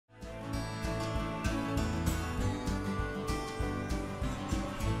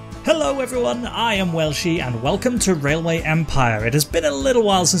Hello everyone, I am Welshy and welcome to Railway Empire. It has been a little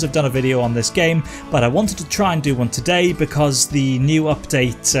while since I've done a video on this game, but I wanted to try and do one today because the new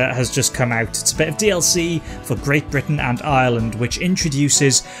update has just come out. It's a bit of DLC for Great Britain and Ireland, which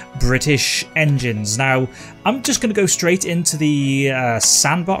introduces British engines. Now, I'm just going to go straight into the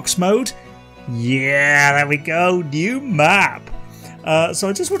Sandbox mode. Yeah, there we go, new map. So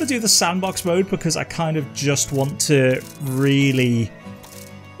I just want to do the Sandbox mode because I kind of just want to really...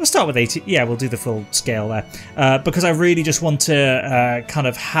 We'll start with 80. Yeah, we'll do the full scale there. Because I really just want to kind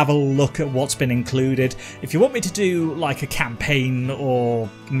of have a look at what's been included. If you want me to do like a campaign or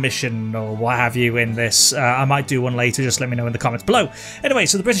mission or what have you in this, I might do one later. Just let me know in the comments below. Anyway,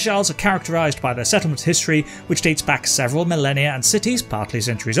 so the British Isles are characterised by their settlement history, which dates back several millennia, and cities, partly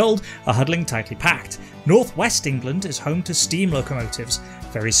centuries old, are huddling tightly packed. Northwest England is home to steam locomotives.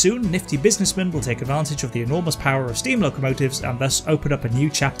 Very soon, nifty businessmen will take advantage of the enormous power of steam locomotives and thus open up a new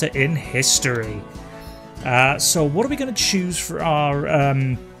chapter in history. So what are we going to choose for our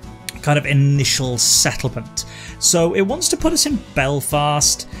kind of initial settlement? So it wants to put us in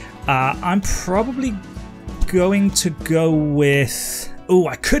Belfast. I'm probably going to go with... Oh,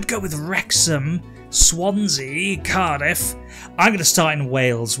 I could go with Wrexham, Swansea, Cardiff. I'm going to start in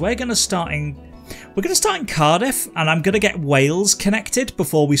Wales. We're going to start in Cardiff, and I'm going to get Wales connected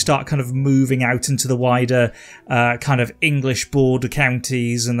before we start kind of moving out into the wider kind of English border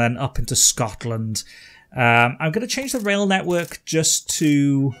counties and then up into Scotland. I'm going to change the rail network just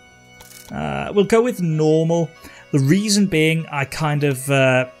to... we'll go with normal. The reason being I kind of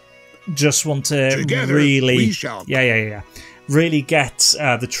just want to Together, really... we shall... Yeah. Really get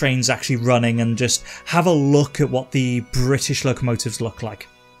the trains actually running and just have a look at what the British locomotives look like.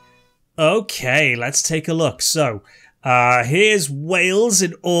 Okay, let's take a look. So, here's Wales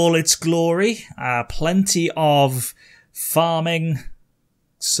in all its glory. Plenty of farming,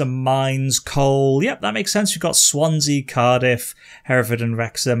 some mines, coal. Yep, that makes sense. We've got Swansea, Cardiff, Hereford and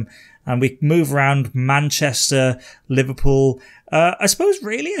Wrexham. And we move around Manchester, Liverpool. I suppose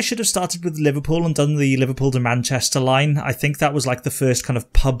really I should have started with Liverpool and done the Liverpool to Manchester line. I think that was like the first kind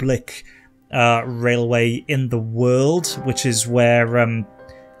of public railway in the world, which is where...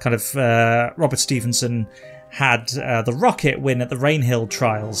 kind of Robert Stephenson had the rocket win at the Rainhill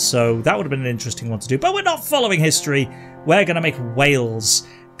trials, so that would have been an interesting one to do. But we're not following history. We're going to make Wales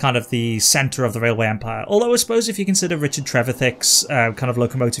kind of the centre of the railway empire. Although I suppose if you consider Richard Trevithick's kind of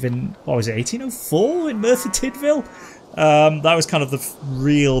locomotive in, what was it, 1804 in Merthyr Tydfil? That was kind of the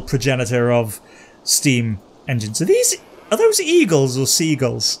real progenitor of steam engines. Are those eagles or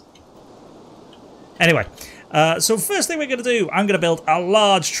seagulls? Anyway... so first thing we're going to do, I'm going to build a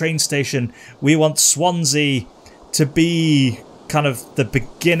large train station. We want Swansea to be kind of the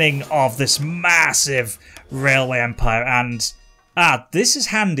beginning of this massive railway empire. And this is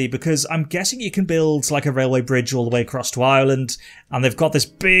handy because I'm guessing you can build like a railway bridge all the way across to Ireland. And they've got this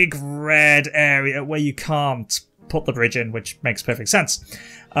big red area where you can't put the bridge in, which makes perfect sense.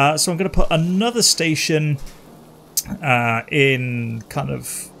 So I'm going to put another station in kind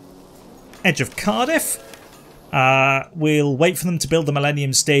of edge of Cardiff. We'll wait for them to build the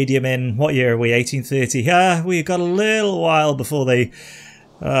Millennium Stadium in, what year are we, 1830? We've got a little while before they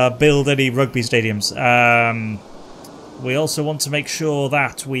build any rugby stadiums. We also want to make sure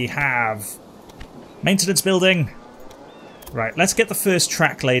that we have maintenance building. Right, let's get the first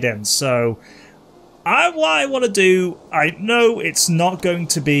track laid in. So, what I want to do, I know it's not going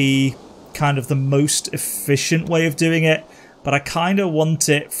to be kind of the most efficient way of doing it, but I kind of want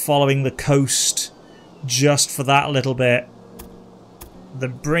it following the coast just for that little bit.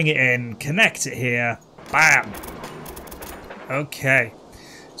 Then bring it in, connect it here, bam. Okay,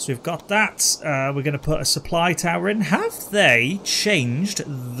 so we've got that. We're going to put a supply tower in. Have they changed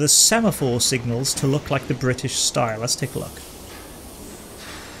the semaphore signals to look like the British style? Let's take a look.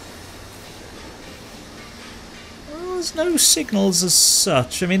 Well, there's no signals as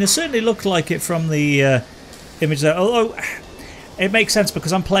such. I mean, it certainly looked like it from the image there, although it makes sense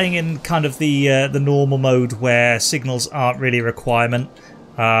because I'm playing in kind of the normal mode where signals aren't really a requirement.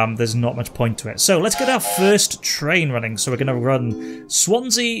 There's not much point to it. So let's get our first train running. So we're going to run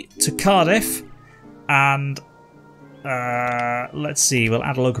Swansea to Cardiff. And let's see, we'll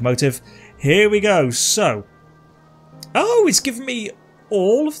add a locomotive. Here we go. So, oh, it's given me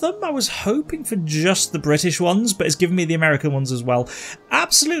all of them. I was hoping for just the British ones, but it's given me the American ones as well.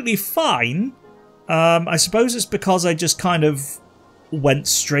 Absolutely fine. I suppose it's because I just kind of went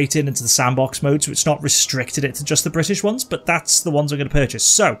straight into the Sandbox mode, so it's not restricted it to just the British ones, but that's the ones I'm going to purchase.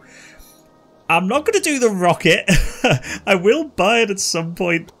 So, I'm not going to do the rocket. I will buy it at some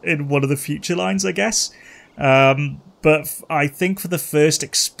point in one of the future lines, I guess. but I think for the first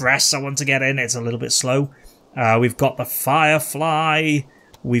express I want to get in, it's a little bit slow. We've got the Firefly,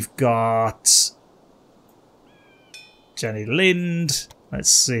 we've got Jenny Lind, let's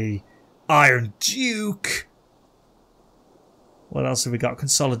see, Iron Duke. What else have we got?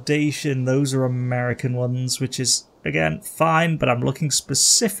 Consolidation, those are American ones, which is, again, fine, but I'm looking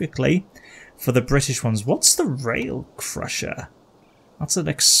specifically for the British ones. What's the Rail Crusher? That's an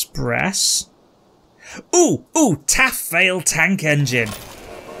express. Ooh, Taff Vale tank engine.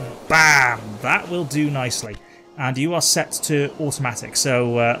 Bam! That will do nicely. And you are set to automatic,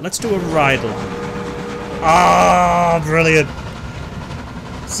 so let's do a ride along. Ah, brilliant.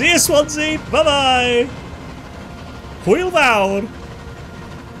 See you, Swansea. Bye-bye. Wheel bound.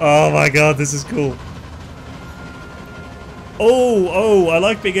 Oh my god, this is cool. Oh, I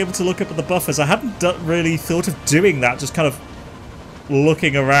like being able to look up at the buffers. I hadn't really thought of doing that, just kind of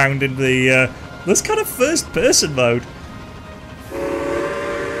looking around in the this kind of first person mode.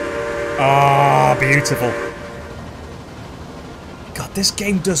 Ah, beautiful. God, this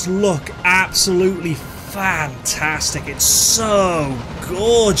game does look absolutely fantastic. It's so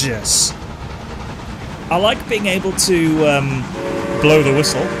gorgeous. I like being able to blow the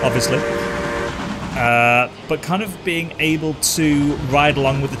whistle, obviously, but kind of being able to ride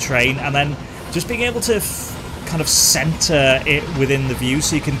along with the train and then just being able to kind of center it within the view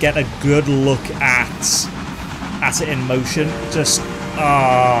so you can get a good look at it in motion. Just,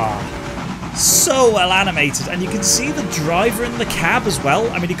 so well animated. And you can see the driver in the cab as well.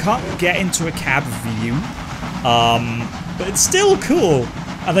 I mean, you can't get into a cab view, but it's still cool.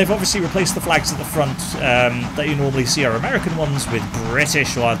 And they've obviously replaced the flags at the front that you normally see are American ones with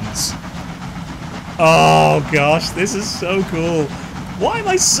British ones. Oh gosh, this is so cool. Why am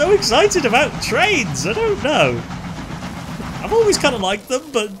I so excited about trains? I don't know. I've always kind of liked them,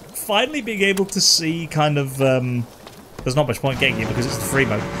 but finally being able to see kind of... there's not much point getting you because it's the free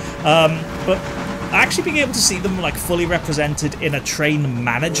mode. But actually being able to see them like fully represented in a train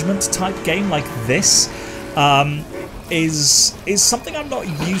management type game like this is something I'm not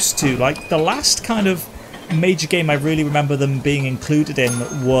used to. Like the last kind of major game I really remember them being included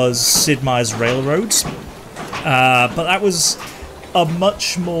in was Sid Meier's Railroads, but that was a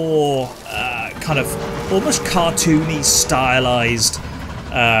much more kind of almost cartoony, stylized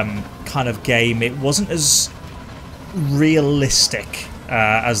kind of game. It wasn't as realistic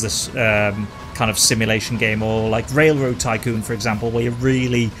as this kind of simulation game, or like Railroad Tycoon, for example, where you're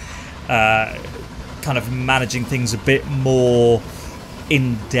really kind of managing things a bit more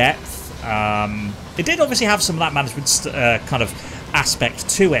in depth. It did obviously have some of that management kind of aspect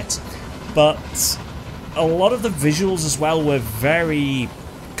to it, but a lot of the visuals as well were very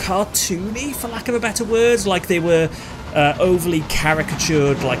cartoony, for lack of a better word. Like they were overly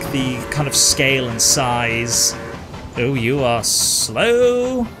caricatured, like the kind of scale and size. Oh, you are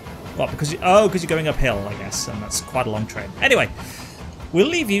slow. What? Because you're going uphill, I guess, and that's quite a long train. Anyway, we'll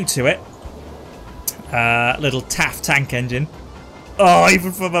leave you to it. Little Taff tank engine. Oh,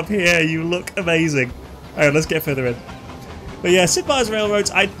 even from up here, you look amazing. Alright, let's get further in. But yeah, Sid Meier's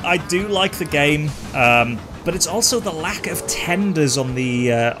Railroads, I do like the game, but it's also the lack of tenders on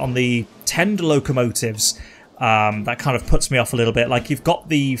the tender locomotives that kind of puts me off a little bit. Like, you've got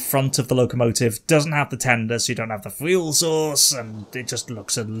the front of the locomotive, doesn't have the tender, so you don't have the fuel source, and it just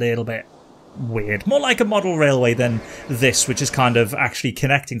looks a little bit weird. More like a model railway than this, which is kind of actually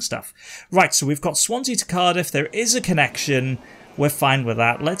connecting stuff. Right, so we've got Swansea to Cardiff. There is a connection. We're fine with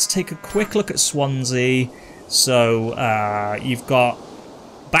that. Let's take a quick look at Swansea. So, you've got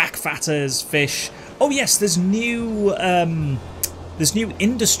backfatters, fish. Oh yes, there's new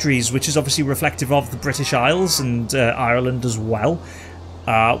industries, which is obviously reflective of the British Isles and Ireland as well,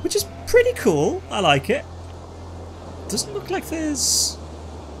 which is pretty cool. I like it. Doesn't look like there's...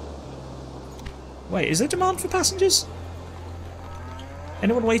 Wait, is there demand for passengers?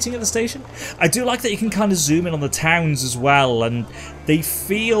 Anyone waiting at the station? I do like that you can kind of zoom in on the towns as well, and they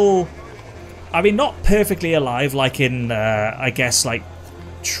feel... I mean, not perfectly alive like in, I guess, like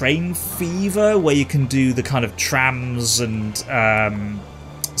Train Fever, where you can do the kind of trams and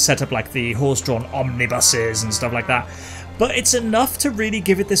set up like the horse-drawn omnibuses and stuff like that. But it's enough to really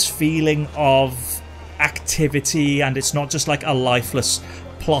give it this feeling of activity, and it's not just like a lifeless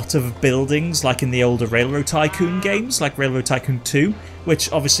plot of buildings like in the older Railroad Tycoon games, like Railroad Tycoon 2,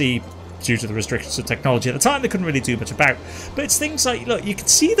 which obviously, due to the restrictions of technology at the time, they couldn't really do much about. But it's things like, look, you can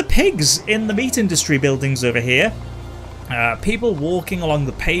see the pigs in the meat industry buildings over here. People walking along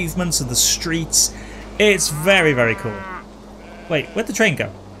the pavements of the streets. It's very, very cool. Wait, where'd the train go?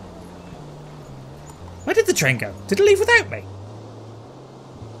 Where did the train go? Did it leave without me?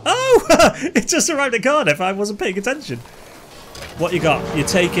 Oh! It just arrived at Cardiff. I wasn't paying attention. What you got? You're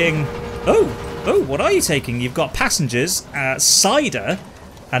taking... Oh, what are you taking? You've got passengers, cider,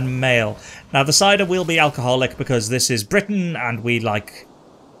 and mail. Now, the cider will be alcoholic because this is Britain and we like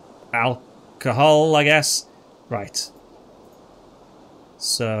alcohol, I guess. Right.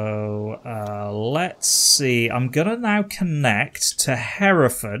 So, let's see. I'm going to now connect to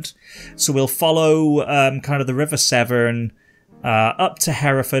Hereford. So we'll follow kind of the River Severn up to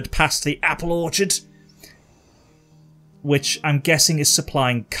Hereford, past the apple orchard, which I'm guessing is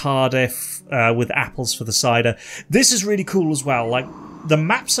supplying Cardiff with apples for the cider. This is really cool as well. Like, the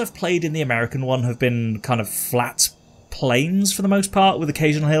maps I've played in the American one have been kind of flat plains for the most part, with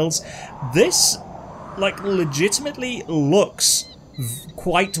occasional hills. This, like, legitimately looks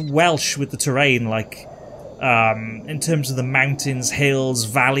quite Welsh with the terrain, like, in terms of the mountains, hills,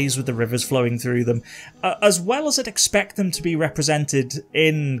 valleys with the rivers flowing through them, as well as I'd expect them to be represented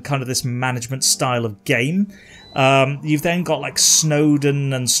in kind of this management style of game. You've then got like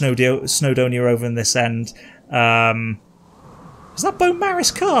Snowdon and Snowdonia over in this end. Is that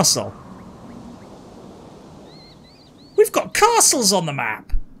Beaumaris Castle? We've got castles on the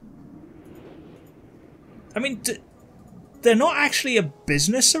map! I mean, they're not actually a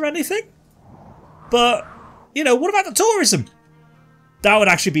business or anything, but, you know, what about the tourism? That would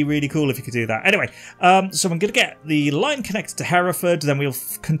actually be really cool if you could do that. Anyway, so I'm going to get the line connected to Hereford, then we'll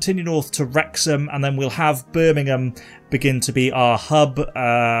continue north to Wrexham, and then we'll have Birmingham begin to be our hub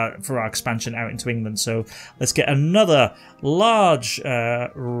for our expansion out into England. So let's get another large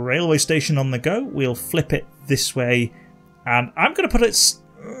railway station on the go. We'll flip it this way, and I'm going to put it...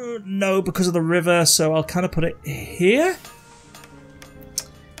 no, because of the river, so I'll kind of put it here.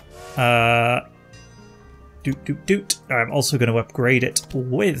 Doot. I'm also going to upgrade it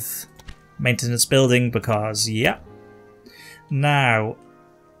with maintenance building because, yeah. Now,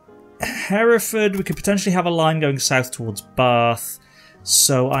 Hereford, we could potentially have a line going south towards Bath.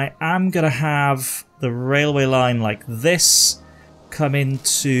 So I am going to have the railway line like this come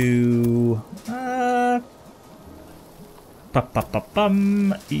into... yeah,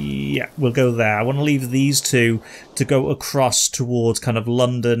 we'll go there. I want to leave these two to go across towards kind of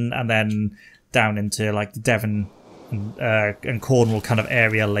London and then down into like the Devon and Cornwall kind of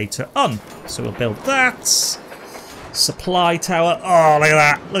area later on. So we'll build that. Supply tower. Oh, look at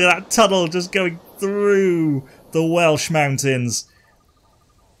that. Look at that tunnel just going through the Welsh mountains.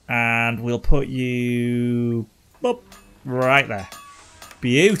 And we'll put you up right there.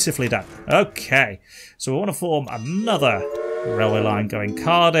 Beautifully done. Okay. So we want to form another railway line going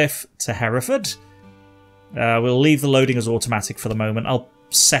Cardiff to Hereford. We'll leave the loading as automatic for the moment. I'll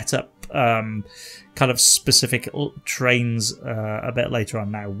set up kind of specific trains a bit later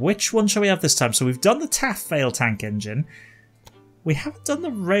on now. Which one shall we have this time? So we've done the Taff Vale tank engine. We haven't done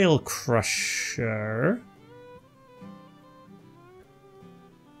the rail crusher.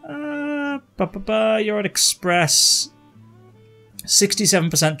 You're at express.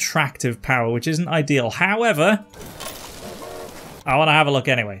 67% tractive power, which isn't ideal. However, I want to have a look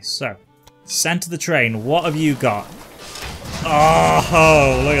anyway. So, center the train. What have you got?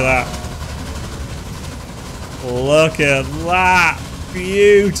 Oh, look at that. Look at that.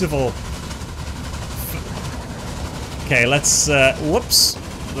 Beautiful. Okay, let's... whoops.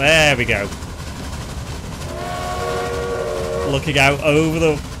 There we go. Looking out over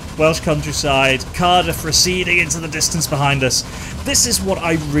the Welsh countryside. Cardiff receding into the distance behind us. This is what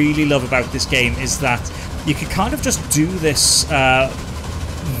I really love about this game, is that you can kind of just do this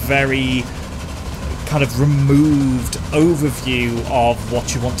very kind of removed overview of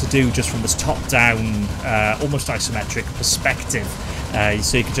what you want to do just from this top-down, almost isometric perspective.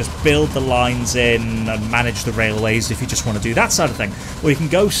 So you can just build the lines in and manage the railways if you just want to do that sort of thing. Or you can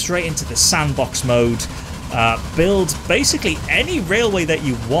go straight into the sandbox mode, build basically any railway that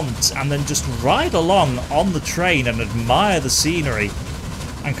you want, and then just ride along on the train and admire the scenery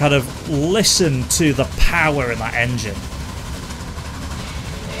and kind of listen to the power in that engine.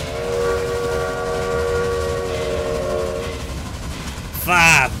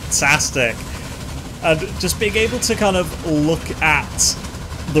 Fantastic. And just being able to kind of look at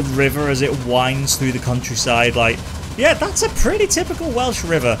the river as it winds through the countryside, like, yeah, that's a pretty typical Welsh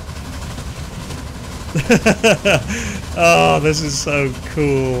river. Oh, this is so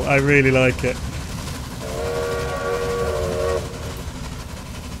cool. I really like it.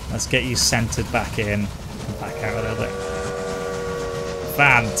 Let's get you centered back in and back out a little bit.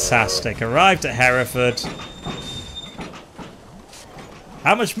 Fantastic. Arrived at Hereford.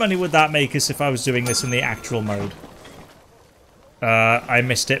 How much money would that make us if I was doing this in the actual mode? I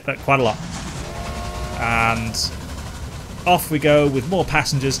missed it, but quite a lot. And off we go with more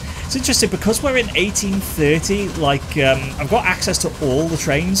passengers. It's interesting because we're in 1830, like, I've got access to all the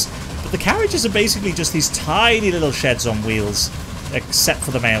trains, but the carriages are basically just these tiny little sheds on wheels, except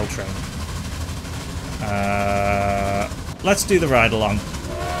for the mail train. Let's do the ride along.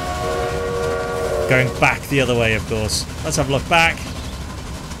 Going back the other way, of course. Let's have a look back.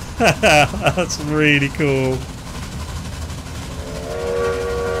 That's really cool.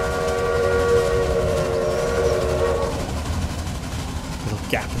 Little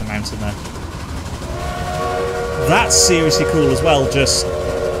gap in the mountain there. That's seriously cool as well, just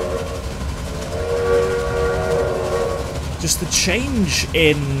the change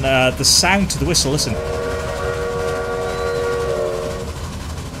in the sound to the whistle. Listen.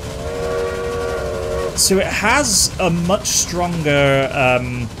 So it has a much stronger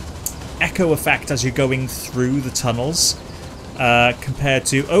echo effect as you're going through the tunnels compared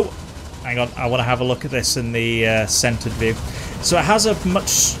to... Oh, hang on. I want to have a look at this in the centered view. So it has a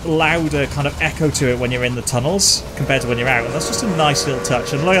much louder kind of echo to it when you're in the tunnels compared to when you're out. And that's just a nice little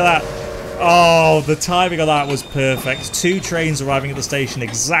touch. And look at that. Oh, the timing of that was perfect. 2 trains arriving at the station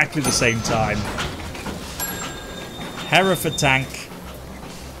exactly the same time. Hereford tank.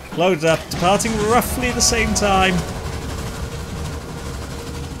 Loaded up, departing roughly at the same time.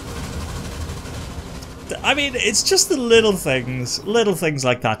 I mean, it's just the little things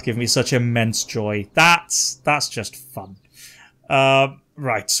like that give me such immense joy. That's just fun.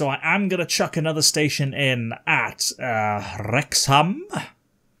 Right, so I am going to chuck another station in at Wrexham.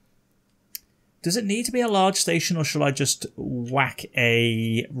 Does it need to be a large station, or shall I just whack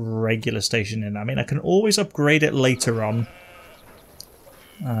a regular station in? I mean, I can always upgrade it later on.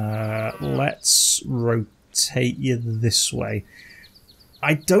 Let's rotate you this way.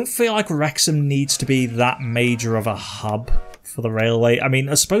 I don't feel like Wrexham needs to be that major of a hub for the railway. I mean,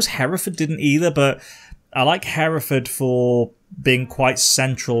 I suppose Hereford didn't either, but I like Hereford for being quite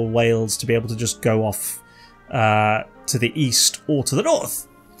central Wales to be able to just go off to the east or to the north.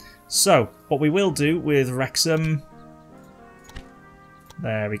 So, what we will do with Wrexham...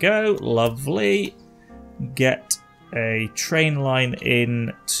 There we go. Lovely. Get a train line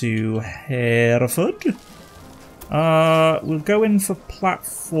in to Hereford. We'll go in for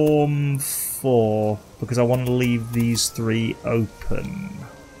platform 4 because I want to leave these 3 open.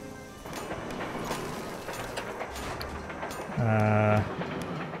 I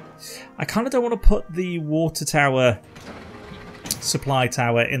kind of don't want to put the water tower, supply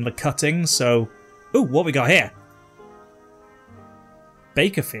tower in the cutting, so... Ooh, what we got here?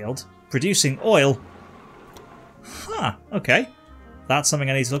 Bakerfield, producing oil. Huh, okay. That's something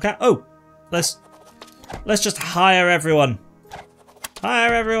I need to look at. Oh, let's just hire everyone.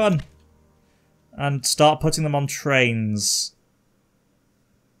 Hire everyone. And start putting them on trains.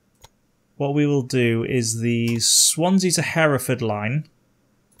 What we will do is the Swansea to Hereford line.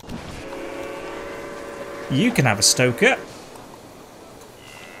 You can have a stoker.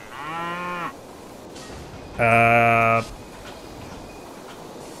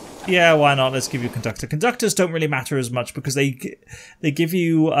 Yeah, why not? Let's give you a conductor. Conductors don't really matter as much because they give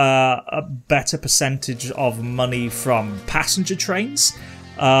you a better percentage of money from passenger trains.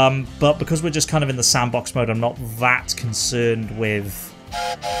 But because we're just kind of in the sandbox mode, I'm not that concerned with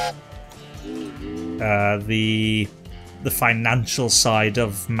the financial side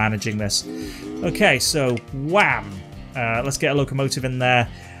of managing this. Okay, so wham! Let's get a locomotive in there.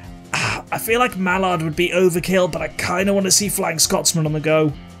 I feel like Mallard would be overkill, but I kind of want to see Flying Scotsman on the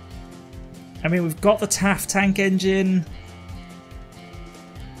go. I mean, we've got the Taft tank engine.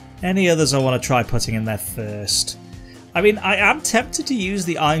 Any others I want to try putting in there first? I mean, I am tempted to use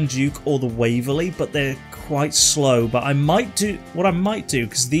the Iron Duke or the Waverley, but they're quite slow. But I might do what I might do,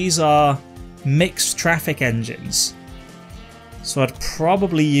 because these are mixed traffic engines. So I'd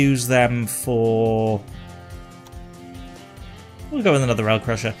probably use them for... We'll go with another rail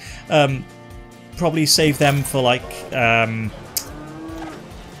crusher. Probably save them for, like...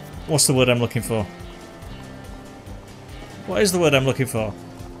 what's the word I'm looking for? What is the word I'm looking for?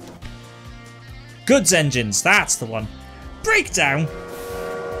 Goods engines, that's the one. Breakdown?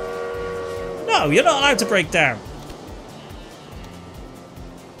 No, you're not allowed to break down.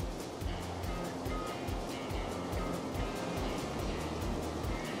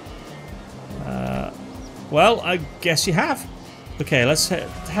 Well, I guess you have. Okay, let's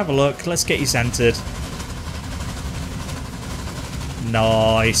have a look. Let's get you centered.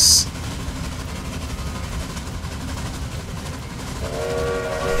 Nice.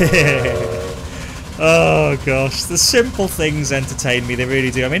 Oh gosh, the simple things entertain me, they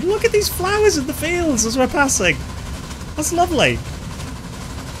really do. I mean, look at these flowers in the fields as we're passing. That's lovely.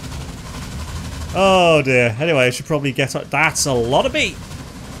 Oh dear. Anyway, I should probably get up. That's a lot of meat.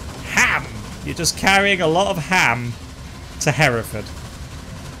 Ham. You're just carrying a lot of ham to Hereford.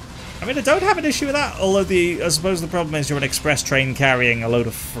 I mean, I don't have an issue with that, although I suppose the problem is you're an express train carrying a load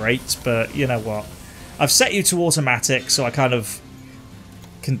of freight, but you know what? I've set you to automatic, so I kind of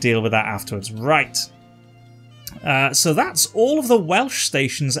can deal with that afterwards. Right. So that's all of the Welsh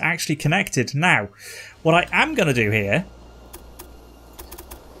stations actually connected. Now, what I am going to do here,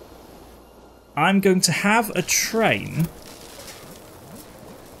 I'm going to have a train.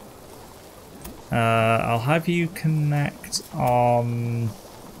 I'll have you connect on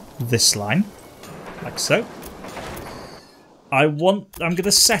this line, like so. I'm going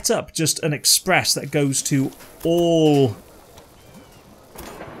to set up just an express that goes to all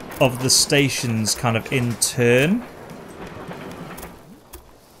of the stations kind of in turn.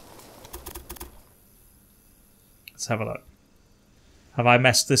 Let's have a look. Have I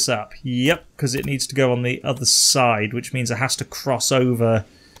messed this up? Yep, because it needs to go on the other side, which means it has to cross over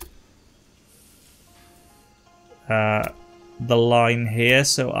the line here.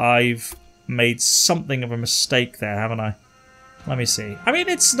 So I've made something of a mistake there, haven't I? Let me see. I mean,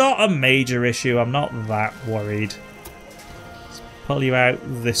 it's not a major issue. I'm not that worried. Let's pull you out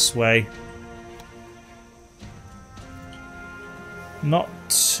this way. Not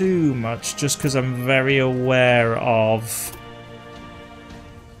too much, just because I'm very aware of...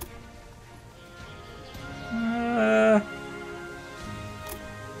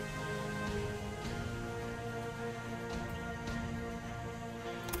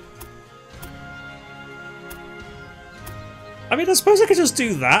 I mean, I suppose I could just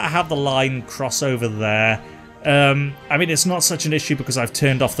do that, have the line cross over there. I mean, it's not such an issue because I've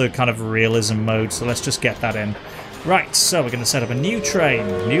turned off the kind of realism mode, so let's just get that in. Right, so we're going to set up a new train.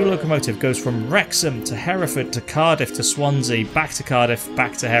 New locomotive goes from Wrexham to Hereford to Cardiff to Swansea, back to Cardiff,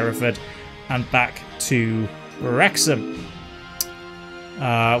 back to Hereford, and back to Wrexham.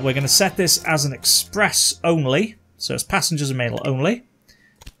 We're going to set this as an express only, so it's passengers and mail only.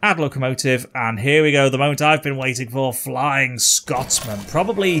 Add locomotive, and here we go, the moment I've been waiting for, Flying Scotsman.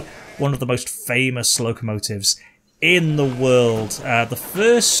 Probably one of the most famous locomotives in the world. The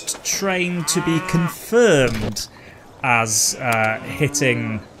first train to be confirmed as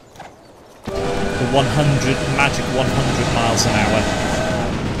hitting the 100, magic 100 miles an hour.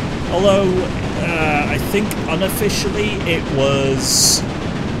 Although, I think unofficially it was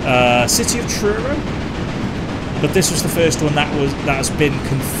City of Truro. But this was the first one that has been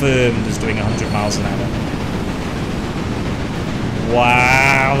confirmed as doing 100 miles an hour.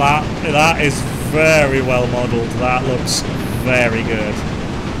 Wow, that is very well modelled. That looks very good.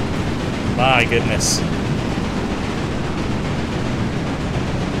 My goodness.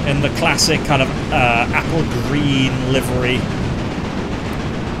 In the classic kind of apple green livery,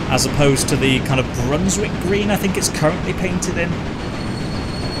 as opposed to the kind of Brunswick green I think it's currently painted in.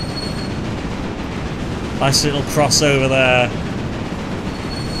 Nice little crossover there.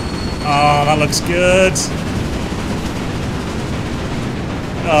 Oh, that looks good.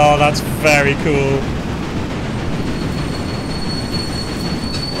 Oh, that's very cool.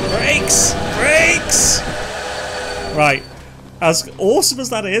 Brakes! Brakes! Right. As awesome as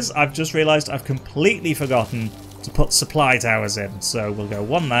that is, I've just realised I've completely forgotten to put supply towers in. So we'll go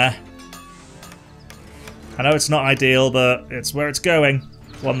one there. I know it's not ideal, but it's where it's going.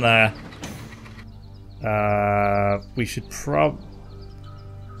 One there. We should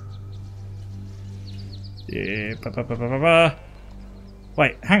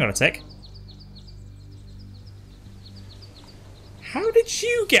Wait, hang on a tick. How did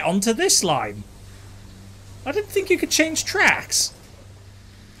you get onto this line? I didn't think you could change tracks.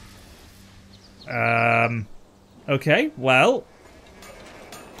 Okay, well.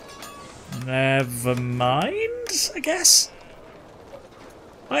 Never mind, I guess.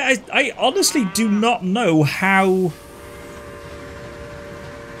 I honestly do not know how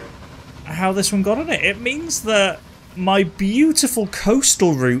this one got on it. It means that my beautiful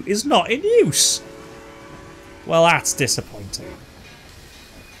coastal route is not in use. Well, that's disappointing.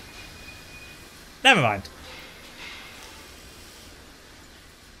 Never mind.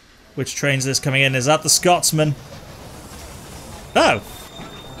 Which train's this coming in? Is that the Scotsman? Oh.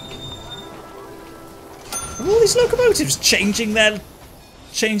 Are all these locomotives changing the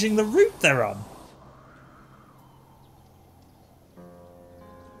route they're on?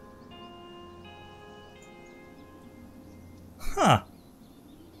 Huh.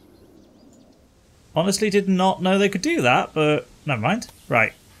 Honestly did not know they could do that, but never mind.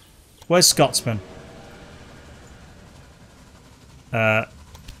 Right. Where's Scotsman?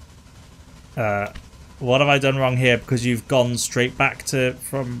 What have I done wrong here? Because you've gone straight back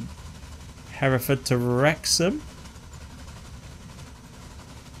from Hereford to Wrexham.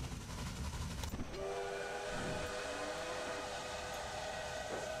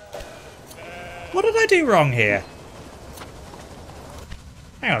 What did I do wrong here?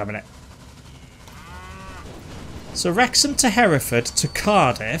 Hang on a minute. So Wrexham to Hereford to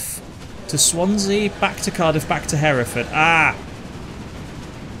Cardiff to Swansea, back to Cardiff, back to Hereford. Ah!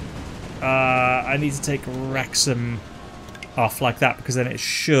 I need to take Wrexham off like that because then it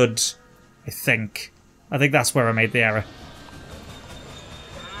should, I think that's where I made the error.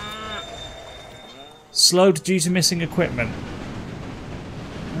 Slowed due to missing equipment.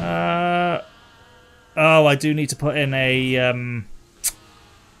 Oh, I do need to put in a,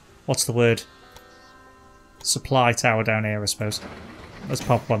 what's the word? Supply tower down here, I suppose. Let's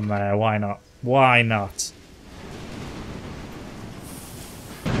pop one there, why not? Why not?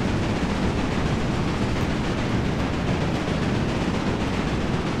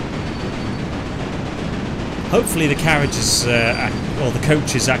 Hopefully the carriages, or the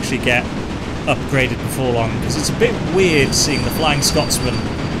coaches actually get upgraded before long, because it's a bit weird seeing the Flying Scotsman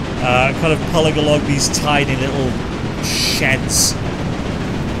kind of pulling along these tiny little sheds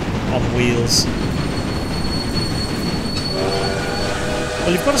on wheels.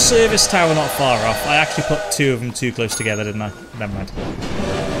 Well, you've got a service tower not far off. I actually put two of them too close together, didn't I? Never mind.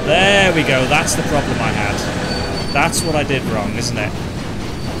 There we go, that's the problem I had. That's what I did wrong, isn't it?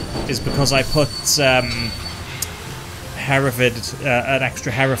 Is because I put Hereford, an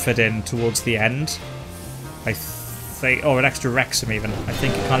extra Hereford in towards the end. I think, or an extra Wrexham even. I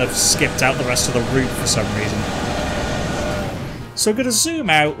think it kind of skipped out the rest of the route for some reason. So I'm going to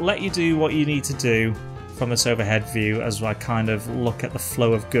zoom out, let you do what you need to do from this overhead view as I kind of look at the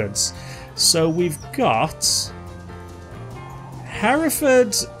flow of goods. So we've got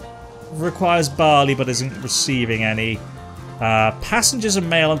Hereford requires barley but isn't receiving any. Passengers and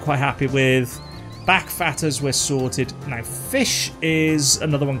mail I'm quite happy with. Backfatters we're sorted. Now fish is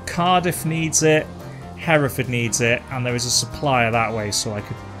another one. Cardiff needs it. Hereford needs it. And there is a supplier that way, so I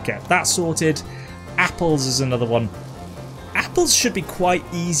could get that sorted. Apples is another one. Apples should be quite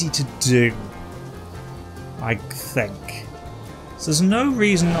easy to do, I think. So there's no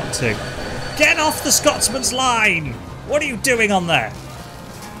reason not to. Get off the Scotsman's line! What are you doing on there?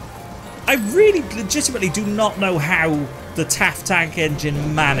 I really legitimately do not know how the Taft tank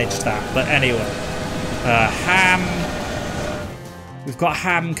engine managed that, but anyway. Ham. We've got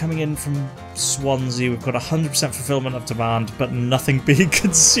ham coming in from Swansea. We've got 100% fulfillment of demand, but nothing being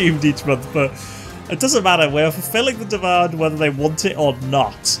consumed each month. But it doesn't matter. We're fulfilling the demand whether they want it or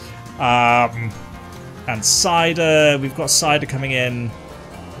not. And cider. We've got cider coming in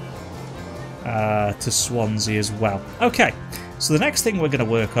to Swansea as well. Okay, so the next thing we're going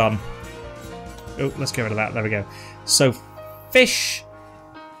to work on... Oh, let's get rid of that. There we go. So, fish.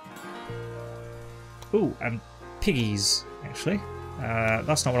 Ooh, and piggies, actually.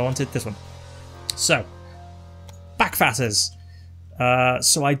 That's not what I wanted. This one. So, backfatters.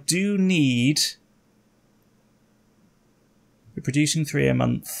 So I do need... We're producing 3 a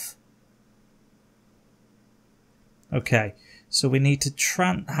month. Okay, so we need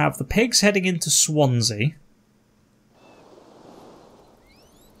to have the pigs heading into Swansea.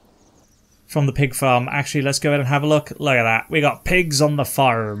 From the pig farm. Actually, let's go ahead and have a look. Look at that. We got pigs on the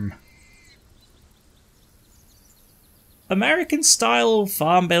farm. American-style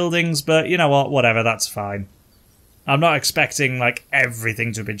farm buildings, but you know what? Whatever, that's fine. I'm not expecting, like,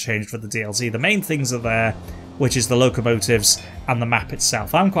 everything to have been changed for the DLC. The main things are there, which is the locomotives and the map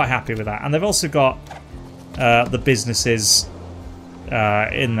itself. I'm quite happy with that. And they've also got the businesses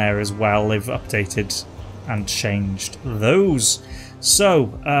in there as well. They've updated and changed those. So,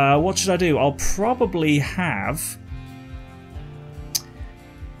 what should I do? I'll probably have...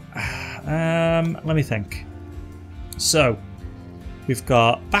 let me think. So, we've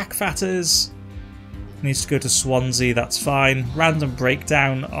got backfatters. Needs to go to Swansea, that's fine. Random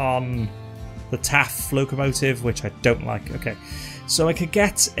breakdown on the Taft locomotive, which I don't like. Okay, so I could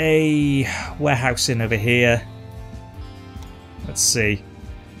get a warehouse in over here. Let's see.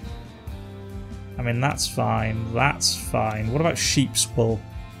 I mean, that's fine. That's fine. What about sheep's wool?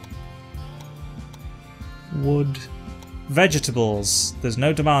 Wood. Vegetables. There's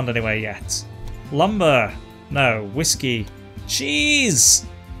no demand anywhere yet. Lumber. No. Whiskey. Cheese!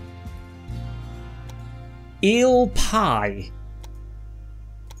 Eel pie.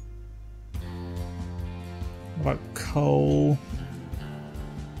 What about coal?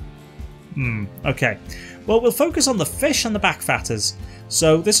 Okay. Well, we'll focus on the fish and the backfatters.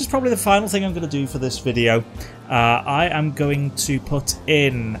 So this is probably the final thing I'm going to do for this video. I am going to put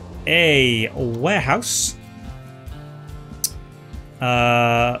in a warehouse.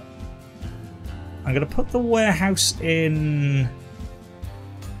 I'm going to put the warehouse in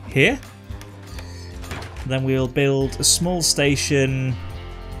here. Then we'll build a small station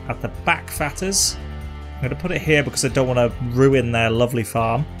at the back fatters. I'm going to put it here because I don't want to ruin their lovely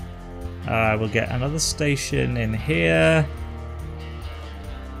farm. We'll get another station in here.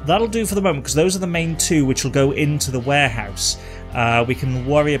 That'll do for the moment because those are the main two which will go into the warehouse. We can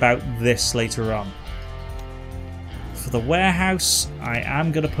worry about this later on. For the warehouse, I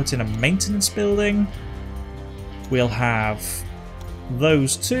am going to put in a maintenance building. We'll have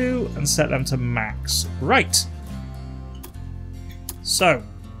those two and set them to max. Right. So,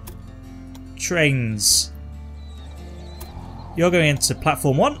 trains. You're going into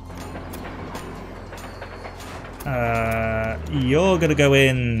platform 1. You're going to go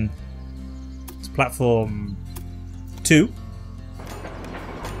in to platform 2. Look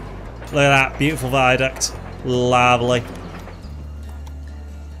at that, beautiful viaduct. Lovely.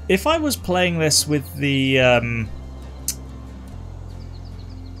 If I was playing this with the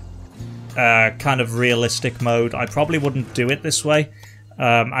kind of realistic mode, I probably wouldn't do it this way.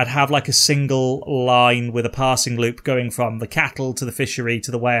 I'd have like a single line with a passing loop going from the cattle to the fishery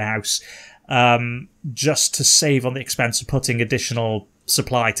to the warehouse, just to save on the expense of putting additional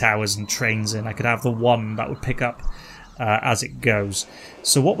supply towers and trains in. I could have the one that would pick up as it goes.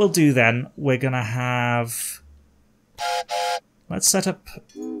 So what we'll do then, we're going to have... Let's set up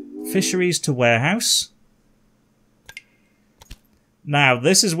fisheries to warehouse. Now,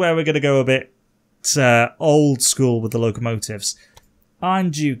 this is where we're going to go a bit old school with the locomotives. I'm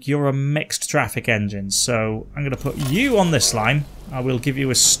Duke, you're a mixed traffic engine, so I'm going to put you on this line. I will give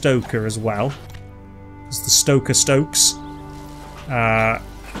you a stoker as well. It's the stoker Stokes.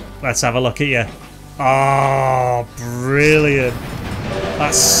 Let's have a look at you. Oh, brilliant.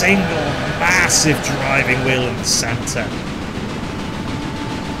 That single massive driving wheel in the centre.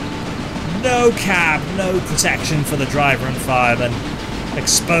 No cab, no protection for the driver and fireman.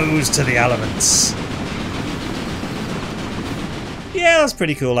 Exposed to the elements. Yeah, that's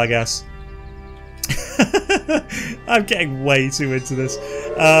pretty cool, I guess. I'm getting way too into this.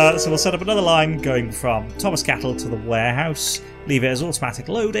 So we'll set up another line going from Thomas Cattle to the warehouse. Leave it as automatic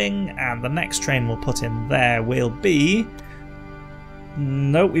loading, and the next train we'll put in there will be...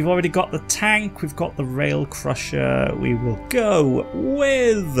 Nope, we've already got the tank, we've got the rail crusher. We will go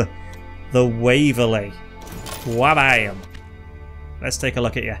with the Waverley. Wabam! Let's take a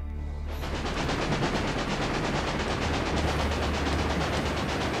look at you.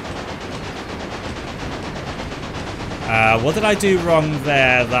 What did I do wrong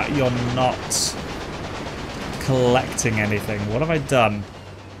there that you're not collecting anything? What have I done?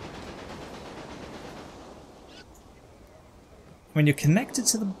 When you're connected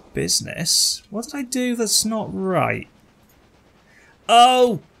to the business, what did I do that's not right?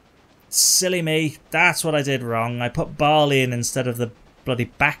 Oh! Silly me. That's what I did wrong. I put barley in instead of the bloody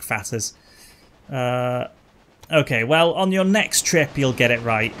back fatters. Okay, well, on your next trip you'll get it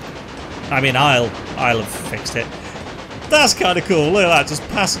right. I mean, I'll have fixed it. That's kind of cool. Look at that, just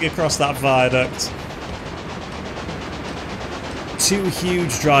passing across that viaduct. 2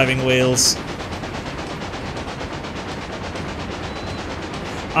 huge driving wheels.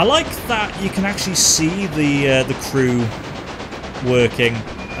 I like that you can actually see the crew working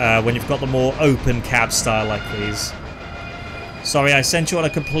when you've got the more open cab style like these. Sorry, I sent you on a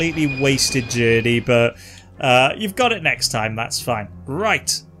completely wasted journey, but you've got it next time. That's fine.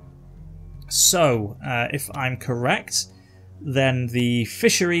 Right. So, if I'm correct, then the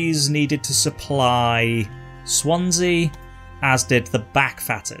fisheries needed to supply Swansea, as did the back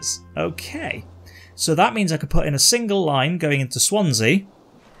fatters. Okay. So that means I could put in a single line going into Swansea.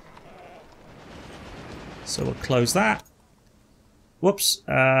 So we'll close that. Whoops.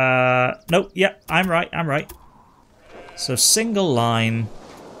 Nope. Yep. I'm right. So single line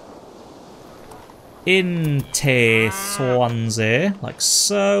into Swansea, like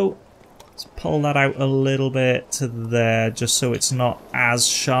so. Let's pull that out a little bit to there, just so it's not as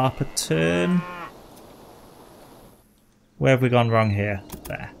sharp a turn. Where have we gone wrong here?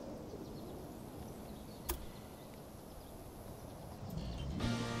 There.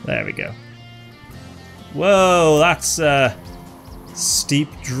 There we go. Whoa, that's a steep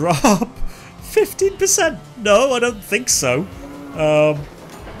drop. 15%? No, I don't think so.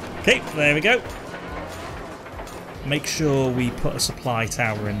 Okay, there we go. Make sure we put a supply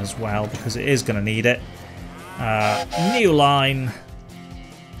tower in as well, because it is going to need it. New line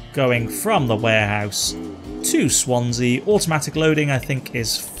going from the warehouse to Swansea. Automatic loading, I think,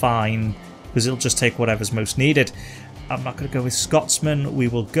 is fine, because it'll just take whatever's most needed. I'm not going to go with Scotsman. We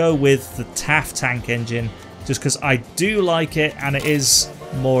will go with the Taft tank engine, just because I do like it, and it is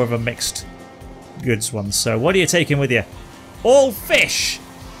more of a mixed goods ones. So what are you taking with you? All fish!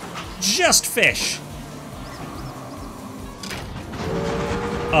 Just fish!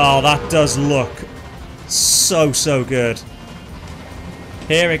 Oh, that does look so, so good.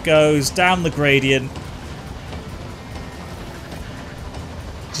 Here it goes, down the gradient.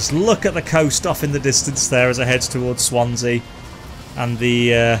 Just look at the coast off in the distance there as it heads towards Swansea. And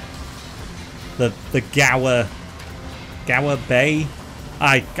the Gower Bay.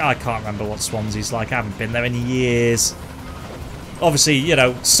 I can't remember what Swansea's like. I haven't been there in years. Obviously, you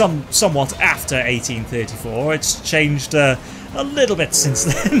know, somewhat after 1834. It's changed a little bit since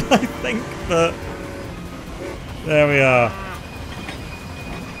then, I think. But there we are.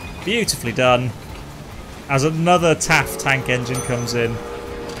 Beautifully done. As another Taft tank engine comes in.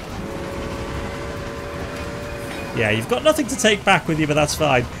 Yeah, you've got nothing to take back with you, but that's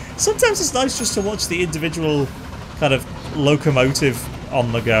fine. Sometimes it's nice just to watch the individual kind of locomotive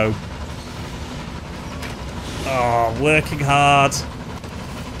on the go. Oh, working hard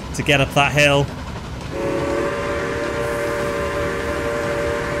to get up that hill.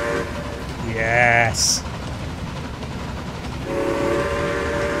 Yes.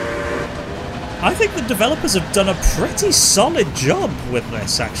 I think the developers have done a pretty solid job with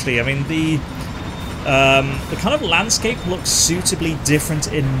this, actually. I mean, the kind of landscape looks suitably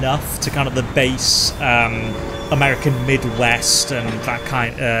different enough to kind of the base American Midwest and that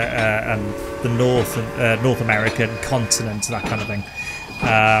kind, and the North American continent, that kind of thing.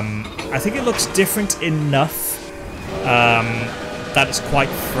 I think it looks different enough that it's quite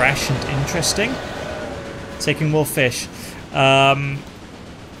fresh and interesting. Taking more fish.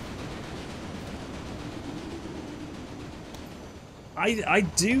 I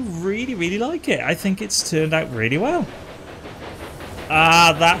do really, really like it. I think it's turned out really well.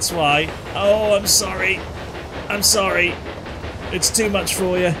 Ah, that's why. Oh, I'm sorry. I'm sorry. It's too much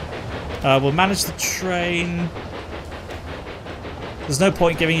for you. We'll manage the train. There's no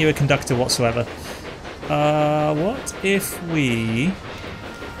point giving you a conductor whatsoever. What if we...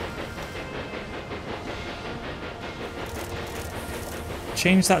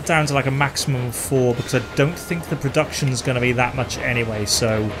 change that down to like a maximum of 4, because I don't think the production's going to be that much anyway.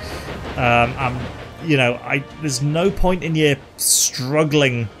 So, there's no point in you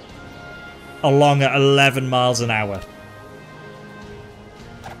struggling along at 11 miles an hour.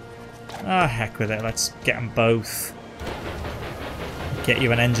 Ah, heck with it. Let's get them both. Get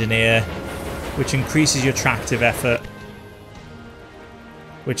you an engineer, which increases your tractive effort,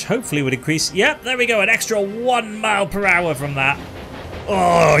 which hopefully would increase. Yep, there we go. An extra 1 mile per hour from that.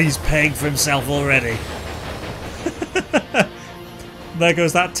 Oh, he's paying for himself already. There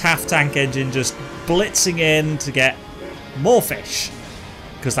goes that Taft tank engine just blitzing in to get more fish.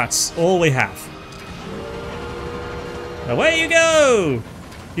 Because that's all we have. Away you go!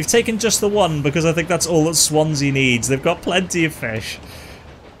 You've taken just the one because I think that's all that Swansea needs. They've got plenty of fish.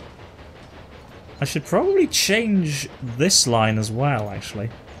 I should probably change this line as well, actually.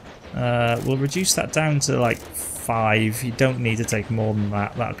 We'll reduce that down to like 5. You don't need to take more than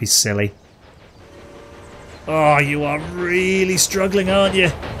that. That would be silly. Oh, you are really struggling, aren't you?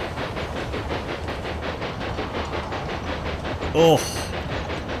 Oh.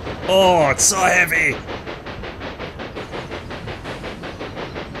 Oh, it's so heavy.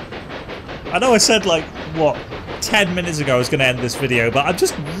 I know I said, like, what, 10 minutes ago I was going to end this video, but I'm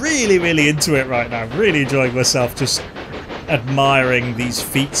just really, really into it right now. Really enjoying myself, just admiring these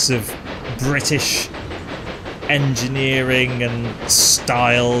feats of British engineering and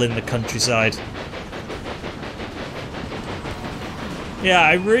style in the countryside. Yeah,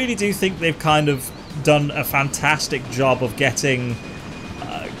 I really do think they've kind of done a fantastic job of getting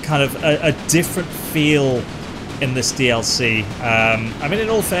kind of a different feel in this DLC. I mean, in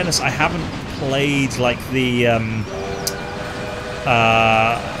all fairness, I haven't played like the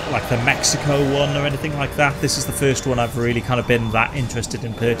Mexico one or anything like that. This is the first one I've really kind of been that interested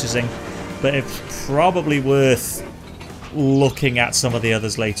in purchasing, but it's probably worth looking at some of the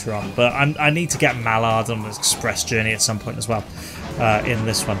others later on. But I need to get Mallard on the express journey at some point as well in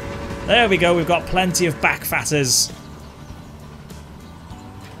this one. There we go, we've got plenty of backfatters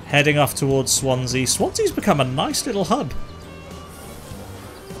heading off towards Swansea. Swansea's become a nice little hub.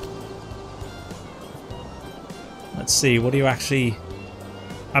 Let's see, what do you actually...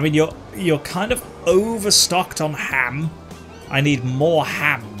 I mean, you're kind of overstocked on ham. I need more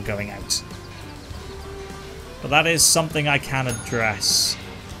ham going out. But that is something I can address.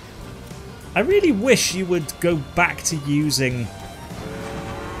 I really wish you would go back to using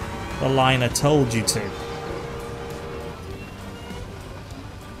the line I told you to.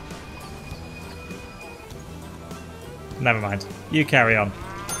 Never mind. You carry on.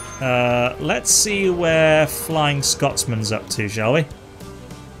 Let's see where Flying Scotsman's up to, shall we?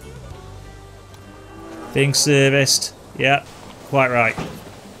 Being serviced. Yeah, quite right.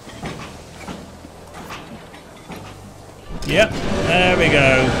 Yep, there we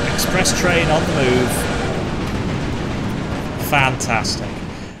go. Express train on the move. Fantastic.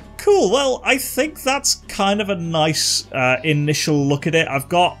 Cool, well, I think that's kind of a nice initial look at it. I've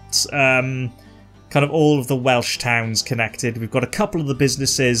got kind of all of the Welsh towns connected. We've got a couple of the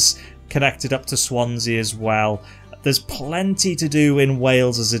businesses connected up to Swansea as well. There's plenty to do in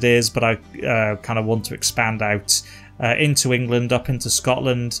Wales as it is, but I kind of want to expand out into England, up into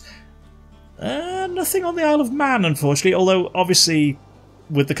Scotland. Nothing on the Isle of Man, unfortunately, although obviously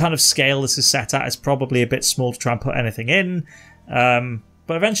with the kind of scale this is set at, it's probably a bit small to try and put anything in.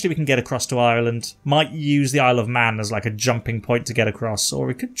 But eventually we can get across to Ireland. Might use the Isle of Man as like a jumping point to get across, or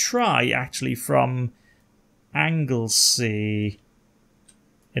we could try actually from Anglesey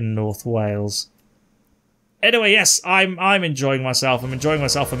in North Wales. Anyway, yes, I'm enjoying myself. I'm enjoying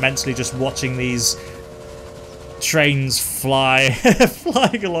myself immensely just watching these trains flying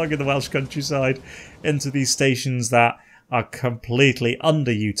along in the Welsh countryside into these stations that are completely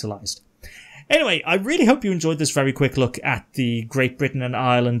underutilised. Anyway, I really hope you enjoyed this very quick look at the Great Britain and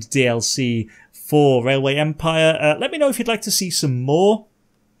Ireland DLC for Railway Empire. Let me know if you'd like to see some more.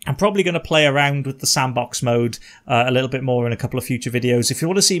 I'm probably going to play around with the sandbox mode a little bit more in a couple of future videos. If you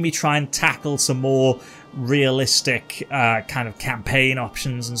want to see me try and tackle some more realistic kind of campaign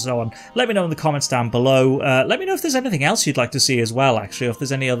options and so on, let me know in the comments down below. Let me know if there's anything else you'd like to see as well, actually, or if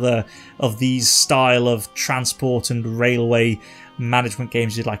there's any other of these style of transport and railway management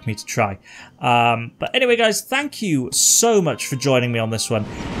games you'd like me to try. But anyway, guys, thank you so much for joining me on this one.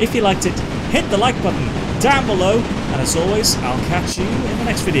 If you liked it, hit the like button down below, and as always, I'll catch you in the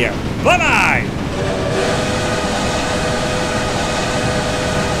next video. Bye bye!